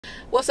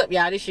What's up,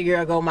 y'all? This your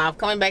girl Go Mouth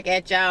coming back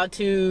at y'all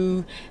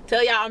to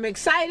tell y'all I'm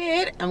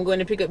excited. I'm going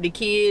to pick up the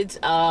kids.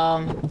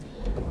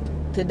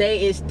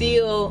 Today is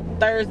still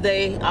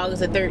Thursday,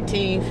 August the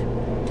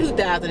 13th,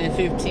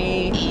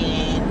 2015,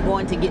 and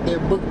going to get their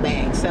book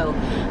bag. So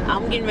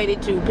I'm getting ready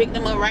to pick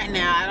them up right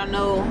now. I don't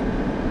know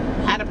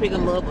how to pick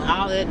them up,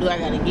 all that. Do I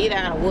gotta get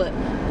out or what?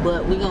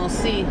 But we're gonna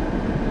see.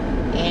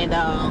 And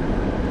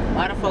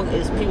why the fuck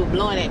is people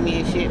blowing at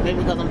me and shit? Maybe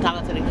because I'm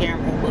talking to the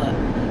camera, but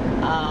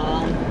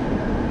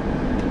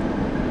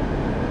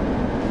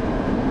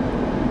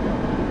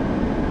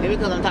maybe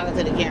because I'm talking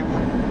to the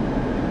camera.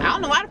 I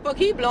don't know why the fuck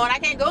he blowing. I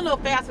can't go no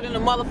faster than the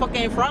motherfucker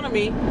in front of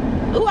me.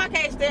 Ooh, I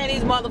can't stand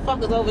these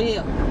motherfuckers over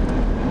here.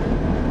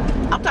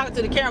 I'm talking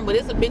to the camera, but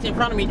it's a bitch in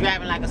front of me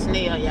driving like a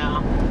snail,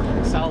 y'all.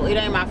 So it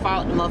ain't my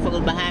fault the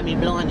motherfuckers behind me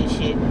blowing this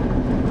shit.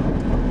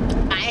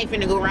 I ain't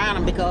finna go around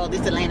them because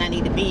this is the lane I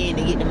need to be in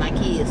to get to my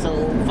kids.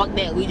 So fuck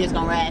that, we just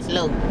gonna ride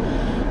slow.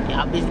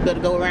 Y'all bitches better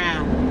go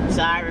around.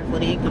 Sorry for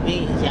the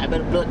inconvenience. Y'all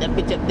better blow that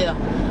bitch up there.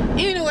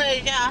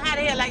 Anyways, y'all, how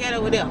the hell I got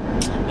over there?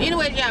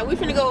 Anyways, y'all, we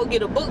finna go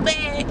get a book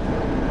bag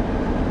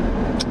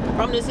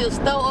from this here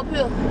store up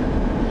here.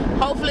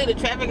 Hopefully the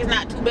traffic is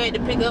not too bad to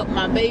pick up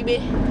my baby.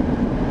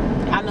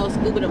 I know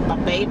Scooby my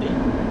baby.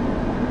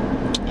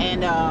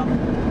 And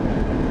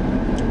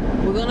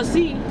we're gonna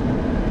see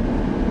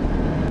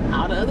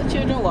all the other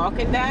children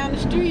walking down the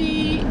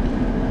street.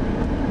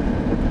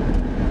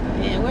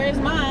 And where's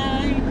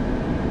mine?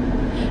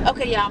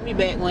 Okay, y'all, I'll be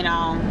back when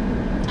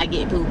I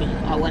get Poopy,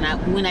 or when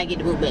I get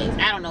the book bags.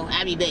 I don't know,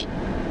 I'll be back.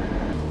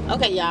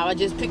 Okay, y'all, I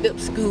just picked up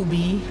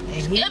Scooby.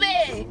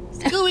 Scooby!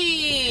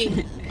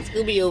 Scooby!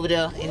 Scooby over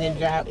there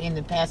in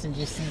the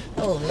passenger seat.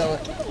 Oh Lord.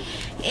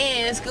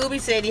 And Scooby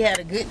said he had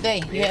a good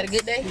day. You had a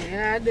good day?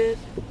 Yeah, I did.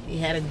 He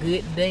had a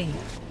good day.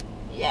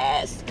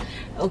 Yes.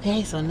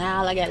 Okay, so now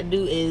all I gotta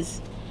do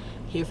is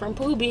hear from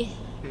Poopy.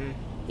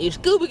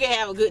 If Scooby can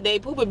have a good day,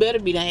 Poopy better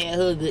be done had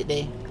her a good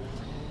day.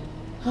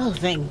 Oh,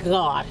 thank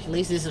God. At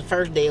least this is the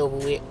first day over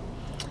with.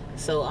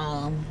 So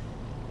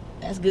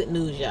that's good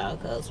news, y'all,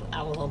 because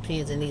I was on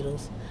pins and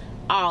needles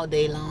all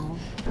day long.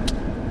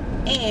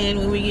 And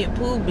when we get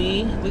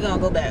Poopy, we're gonna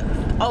go back.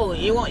 Oh,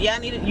 you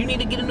need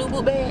to get a new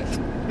book bag?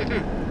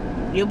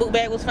 Your book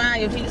bag was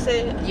fine, your teacher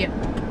said? Yeah.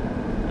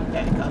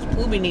 Okay, because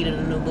Poopy needed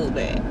a new book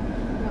bag.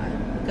 Why?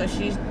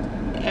 Because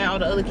all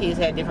the other kids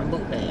had different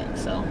book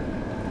bags, so.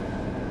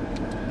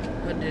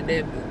 What did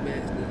that book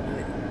bag look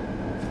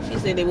like? She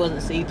said they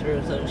wasn't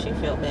see-through, so she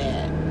felt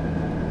bad.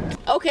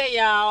 Okay,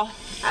 y'all,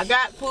 I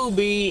got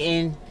Poopy,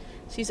 and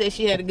she said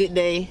she had a good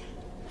day.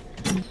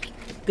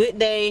 Good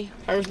day,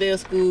 first day of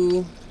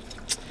school.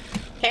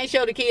 Can't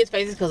show the kids'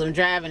 faces because I'm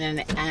driving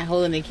and I'm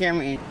holding the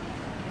camera in.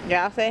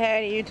 Y'all say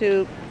hi to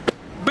YouTube.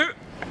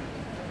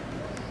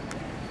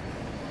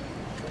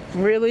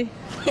 Really?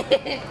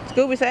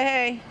 Scooby, say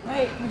hey.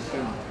 Wait,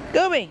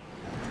 Scooby.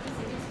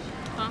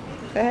 huh?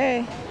 Say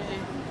hey.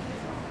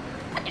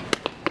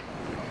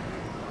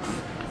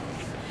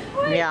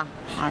 Yeah,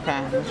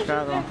 okay, let's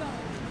struggle.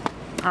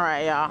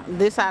 Alright, y'all.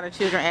 This how the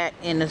children act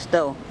in the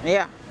store.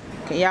 Yeah.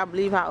 Can y'all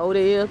believe how old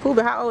they is?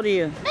 Poopy, how old are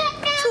you?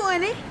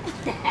 20.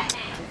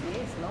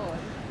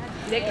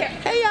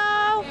 Hey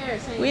y'all.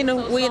 We in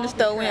the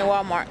store, we in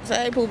Walmart. Say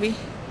hey, Poopy.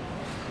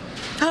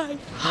 Hi.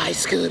 Hi,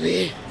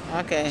 Scooby.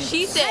 Okay.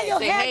 She said,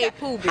 say hey,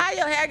 Poopy. How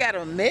your hair got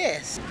a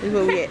mess? This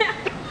where we at.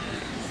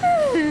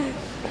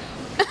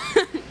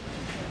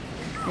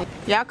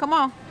 Y'all come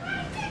on.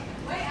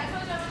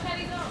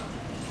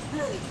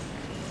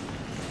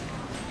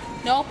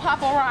 No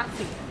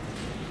paparazzi.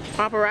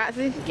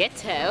 Paparazzi?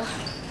 Ghetto.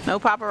 No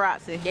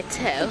paparazzi.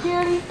 Ghetto.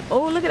 Security.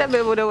 Oh, look at that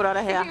baby over there with all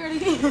that hair.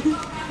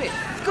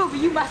 Scooby,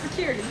 you my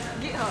security.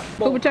 Get her.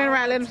 Poopy, turn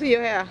around, let them see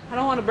your hair. I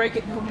don't want to break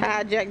it.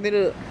 I jacked it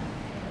up.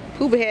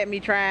 Poopy had me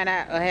trying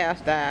out a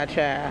hairstyle,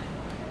 child.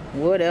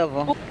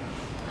 Whatever.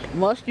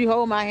 Must you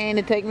hold my hand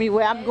to take me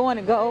where I'm going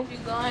to go?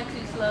 You're going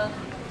too slow.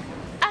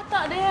 I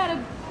thought they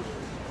had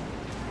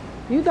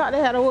You thought they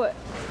had a what?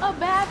 a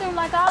bathroom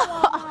like our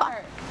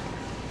Walmart.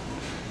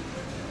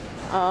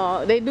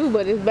 They do,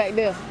 but it's back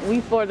there.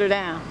 We further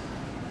down.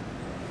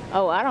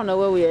 Oh, I don't know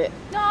where we at.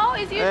 No,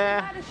 it's usually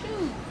by the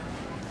shoe.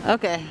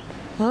 Okay.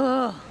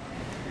 Oh.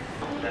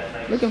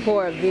 Looking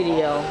for a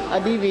video, a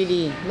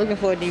DVD. Looking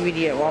for a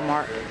DVD at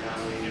Walmart.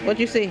 What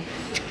you see?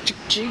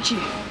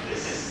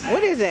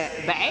 What is that?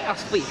 The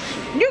ass fish.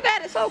 You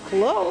got it so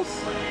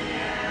close.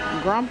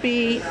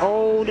 Grumpy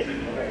old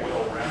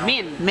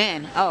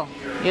men. Oh,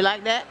 you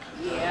like that?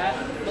 Yeah.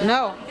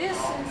 No. This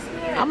is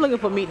I'm looking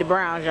for Meet the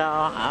Browns,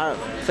 y'all.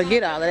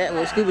 Forget all of that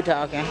with Scooby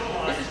talking.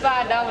 This is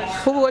 $5.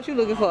 Who? What you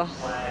looking for?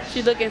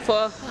 She's looking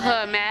for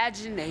her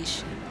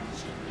imagination.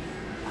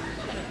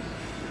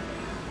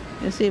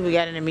 Let's see if we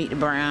got any Meet the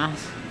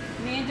Browns.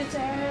 Ninja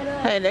Turtle.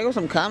 Hey, there goes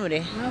some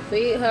comedy. I'll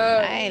feed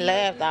her. I ain't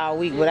laughed all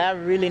week, but I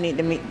really need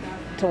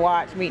to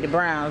watch Meet the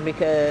Browns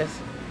because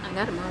I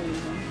got them all.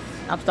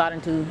 I'm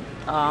starting to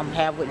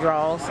have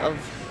withdrawals of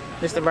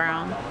Mr.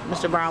 Brown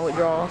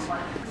withdrawals.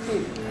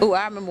 Oh,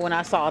 I remember when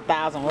I saw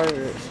 1,000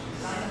 words.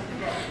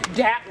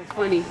 That was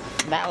funny.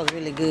 That was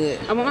really good.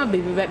 I want my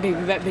baby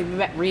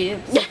back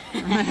ribs.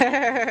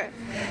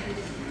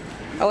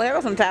 Oh, there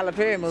were some Tyler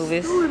Perry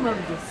movies.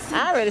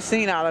 I already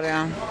seen all of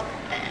them.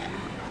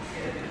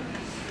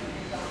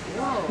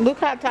 Whoa. Look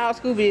how tall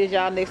Scooby is,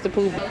 y'all, next to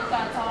Poopy.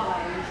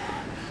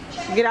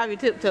 Get off your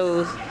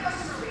tiptoes.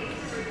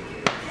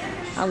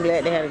 I'm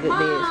glad they had a good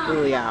day at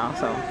school, y'all.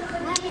 So,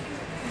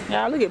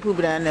 y'all, look at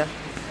Poopy down there.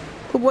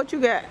 Poop, what you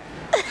got?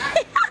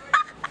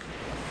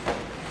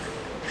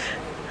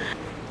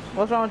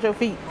 What's wrong with your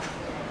feet?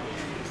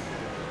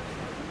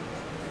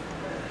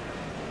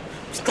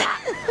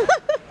 Stop.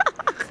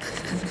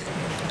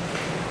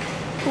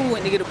 Who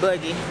went to get a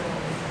buggy?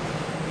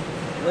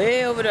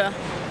 Way over there.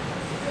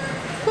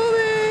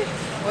 Poopy.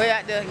 Way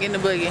out there getting the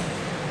buggy.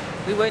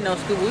 We waiting on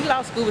Scooby. We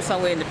lost Scooby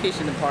somewhere in the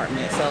fishing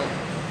department, so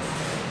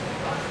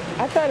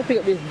I tried to pick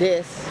up this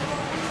desk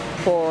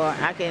so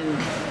I can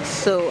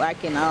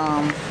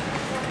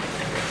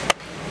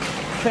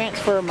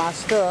transfer my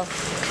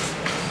stuff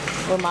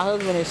when my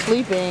husband is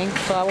sleeping,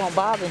 so I won't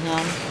bother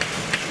him.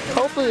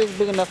 Hopefully it's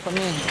big enough for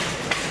me.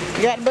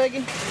 You got the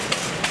buggy?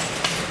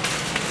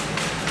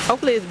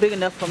 Hopefully it's big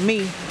enough for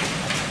me.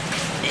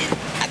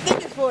 I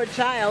think it's for a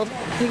child.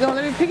 You gonna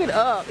let me pick it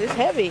up? It's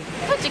heavy.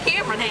 Put your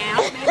camera down.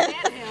 Maybe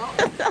that'll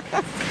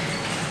help.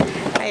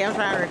 Hey, I'm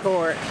trying to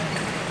record.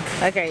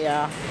 Okay,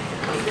 y'all.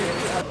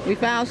 We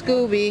found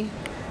Scooby.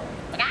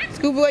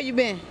 Scooby, where you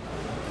been?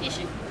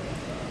 Fishing.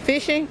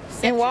 Fishing?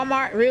 In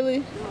Walmart?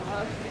 Really?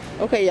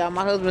 Okay, y'all.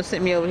 My husband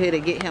sent me over here to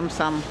get him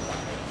some.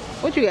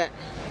 What you got?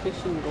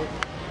 Fishing boat.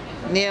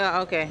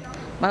 Yeah, okay.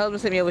 My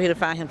husband sent me over here to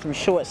find him some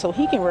shorts so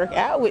he can work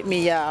out with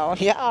me, y'all.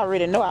 Y'all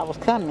already know I was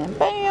coming.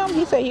 Bam!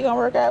 He said he gonna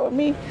work out with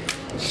me.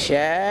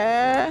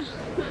 Sure.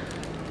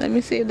 Let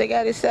me see if they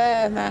got his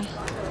size now.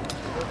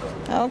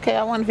 Okay,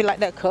 I wonder if he like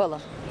that color.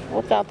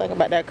 What y'all think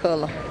about that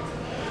color?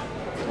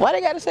 Why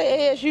they gotta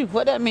say ASU?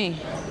 What that mean?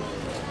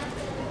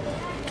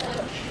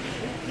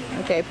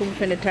 Okay, Poopy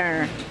finna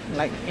turn.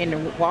 Like in the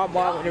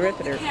Walmart with the rest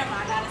of the.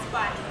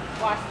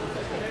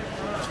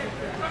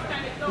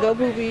 Go,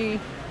 Poopy.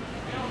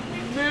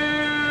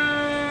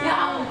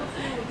 No.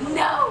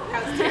 No.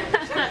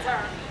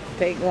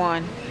 Take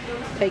one.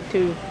 Take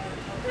two.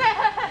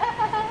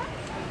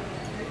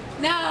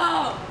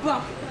 No.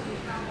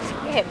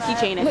 They have a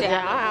keychain at Look,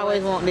 that. I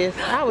always want this.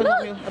 I always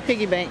want me a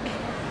piggy bank.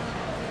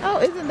 Oh,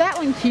 isn't that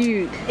one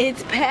cute?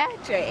 It's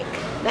Patrick.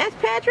 That's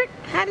Patrick?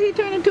 How did he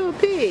turn into a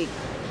pig?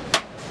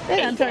 They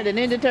done turned the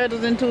Ninja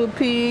Turtles into a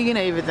pig and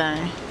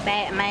everything.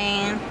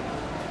 Batman.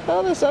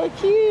 Oh, they're so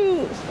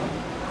cute.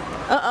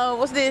 Uh-oh,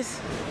 what's this?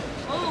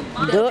 Oh,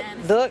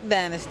 Duck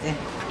Dynasty.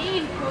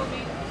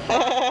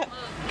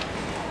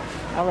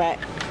 All right.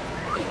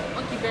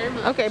 Thank you very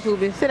much. Okay,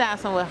 Poopy, sit down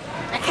somewhere.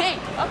 I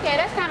can't. Okay,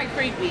 that's kind of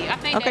creepy. I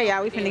think. Okay,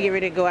 y'all, we finna get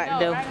ready to go out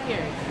the door. Right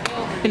here.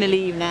 Finna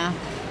leave now.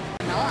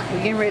 We're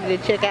getting ready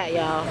to check out,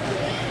 y'all.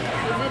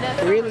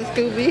 Really,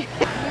 Scooby?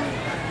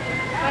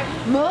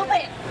 Move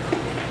it.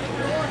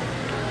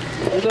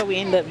 This is where we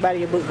end up by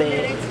your book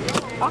bag.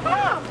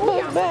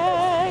 Book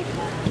bag.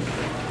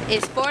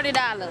 It's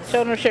 $40. Show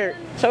them the shirt.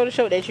 Show the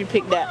shirt that you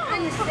picked out.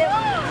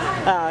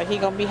 He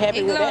gonna be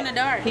happy with that. In the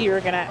dark. He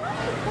working out.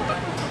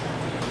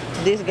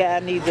 This guy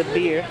needs a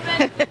beer.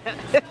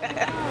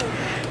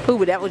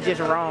 Poopy, that was just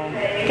wrong.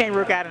 Can't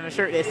work out in a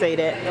shirt that say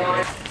that.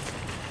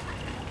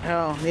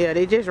 Oh yeah,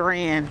 they just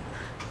ran.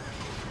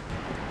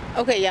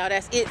 Okay, y'all,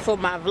 that's it for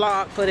my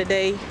vlog for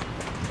today,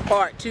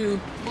 part 2.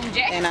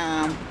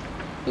 And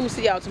we'll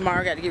see y'all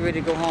tomorrow. Got to get ready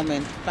to go home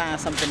and find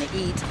something to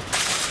eat.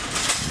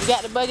 You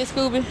got the buggy,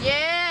 Scooby?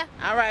 Yeah.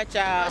 All right,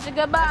 y'all. That's a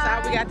goodbye.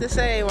 That's all we got to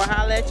say. We'll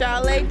holler at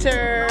y'all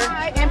later. All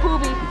right, and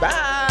Poopy.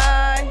 Bye.